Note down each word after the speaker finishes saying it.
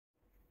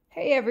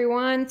Hey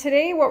everyone,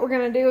 today what we're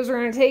going to do is we're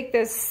going to take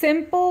this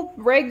simple,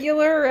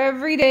 regular,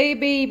 everyday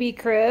baby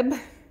crib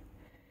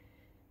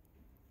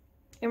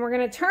and we're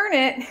going to turn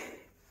it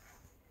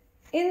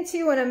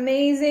into an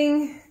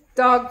amazing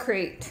dog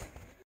crate.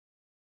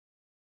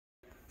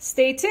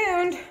 Stay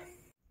tuned.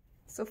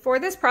 So for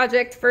this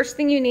project, first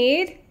thing you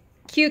need,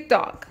 cute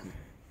dog.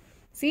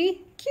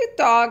 See? Cute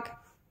dog.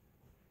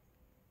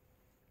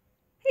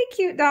 Hey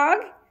cute dog.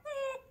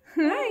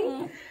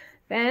 Hi.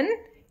 Then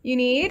you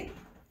need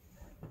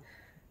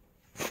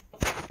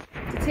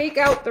to take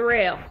out the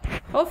rail.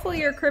 Hopefully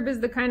your crib is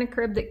the kind of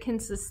crib that can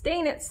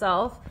sustain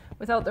itself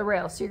without the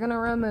rail. So you're going to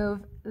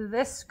remove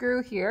this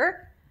screw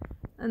here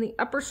and the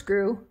upper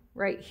screw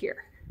right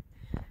here.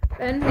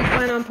 Then we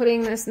plan on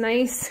putting this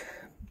nice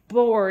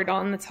board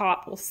on the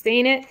top. We'll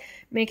stain it,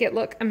 make it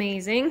look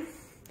amazing.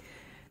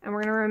 And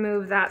we're going to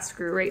remove that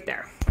screw right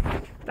there.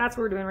 That's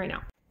what we're doing right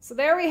now. So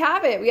there we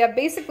have it. We have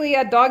basically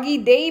a doggy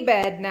day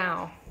bed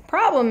now.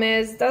 Problem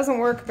is, it doesn't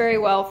work very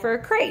well for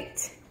a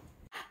crate.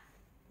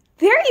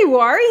 There you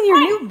are in your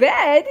new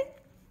bed.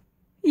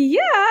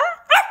 Yeah.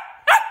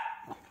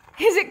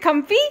 Is it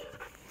comfy?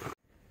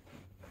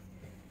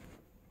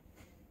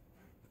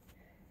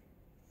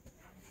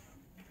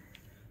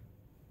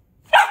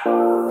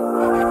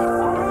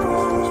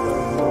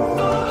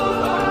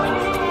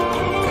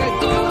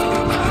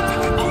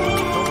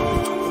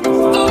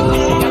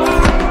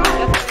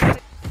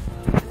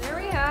 There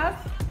we have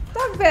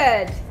dog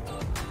bed.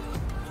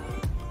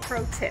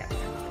 Pro tip.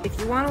 If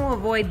you want to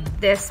avoid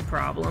this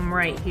problem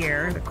right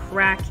here, the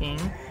cracking,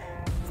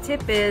 the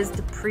tip is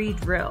to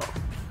pre-drill.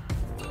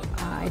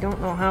 I don't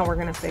know how we're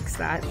going to fix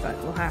that, but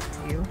we'll have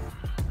to.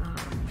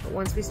 But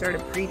once we started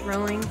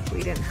pre-drilling,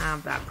 we didn't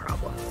have that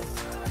problem.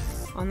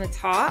 On the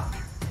top,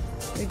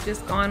 we've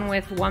just gone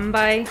with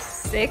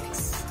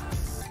 1x6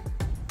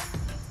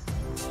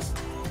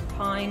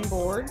 pine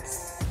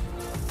boards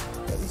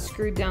that we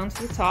screwed down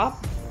to the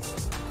top.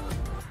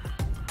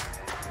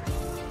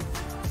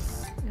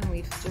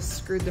 We've just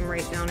screwed them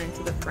right down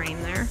into the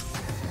frame there.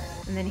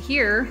 And then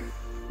here,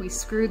 we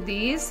screwed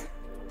these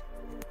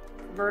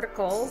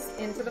verticals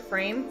into the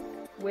frame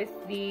with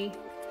the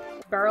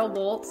barrel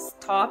bolts,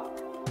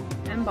 top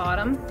and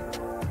bottom,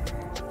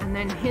 and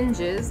then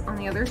hinges on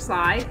the other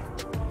side,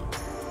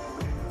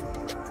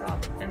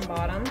 top and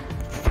bottom.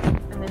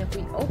 And then if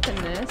we open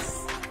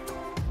this,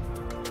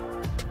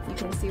 you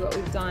can see what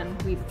we've done.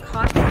 We've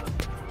cut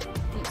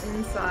the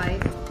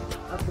inside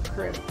of the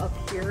crib up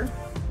here.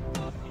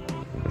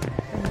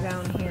 And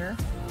down here,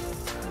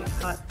 we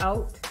cut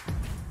out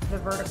the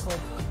vertical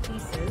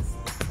pieces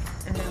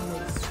and then we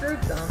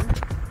screwed them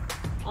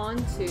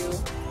onto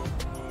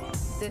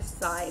this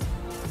side.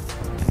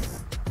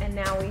 And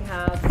now we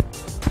have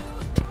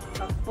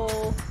a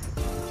full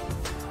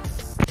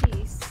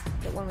piece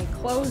that when we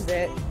close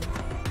it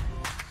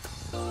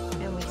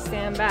and we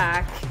stand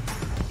back,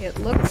 it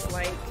looks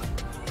like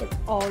it's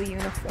all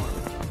uniform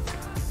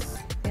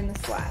in the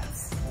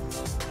slats.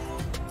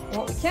 And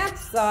what we can't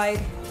decide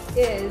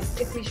is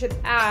if we should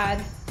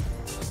add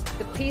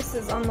the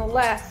pieces on the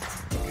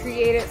left to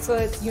create it so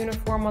it's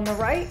uniform on the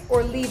right,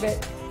 or leave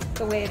it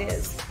the way it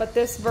is. But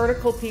this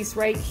vertical piece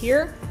right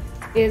here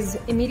is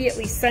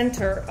immediately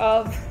center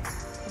of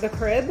the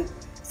crib,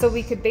 so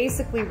we could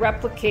basically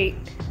replicate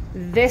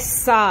this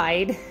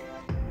side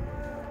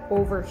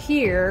over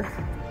here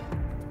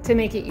to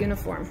make it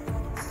uniform.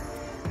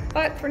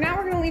 But for now,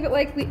 we're gonna leave it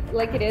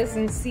like it is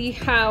and see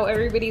how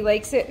everybody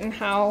likes it and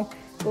how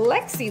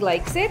Lexi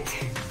likes it.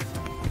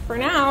 For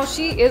now,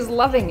 she is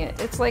loving it.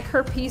 It's like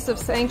her piece of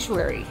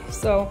sanctuary.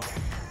 So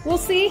we'll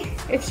see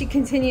if she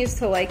continues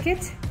to like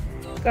it.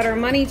 Got our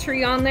money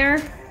tree on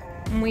there,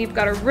 and we've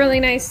got a really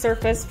nice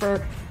surface for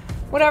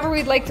whatever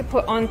we'd like to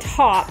put on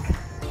top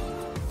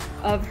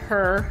of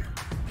her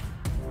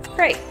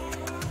crate.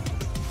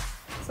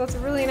 So it's a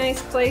really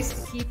nice place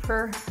to keep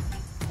her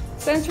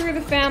center of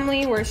the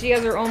family where she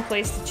has her own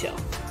place to chill.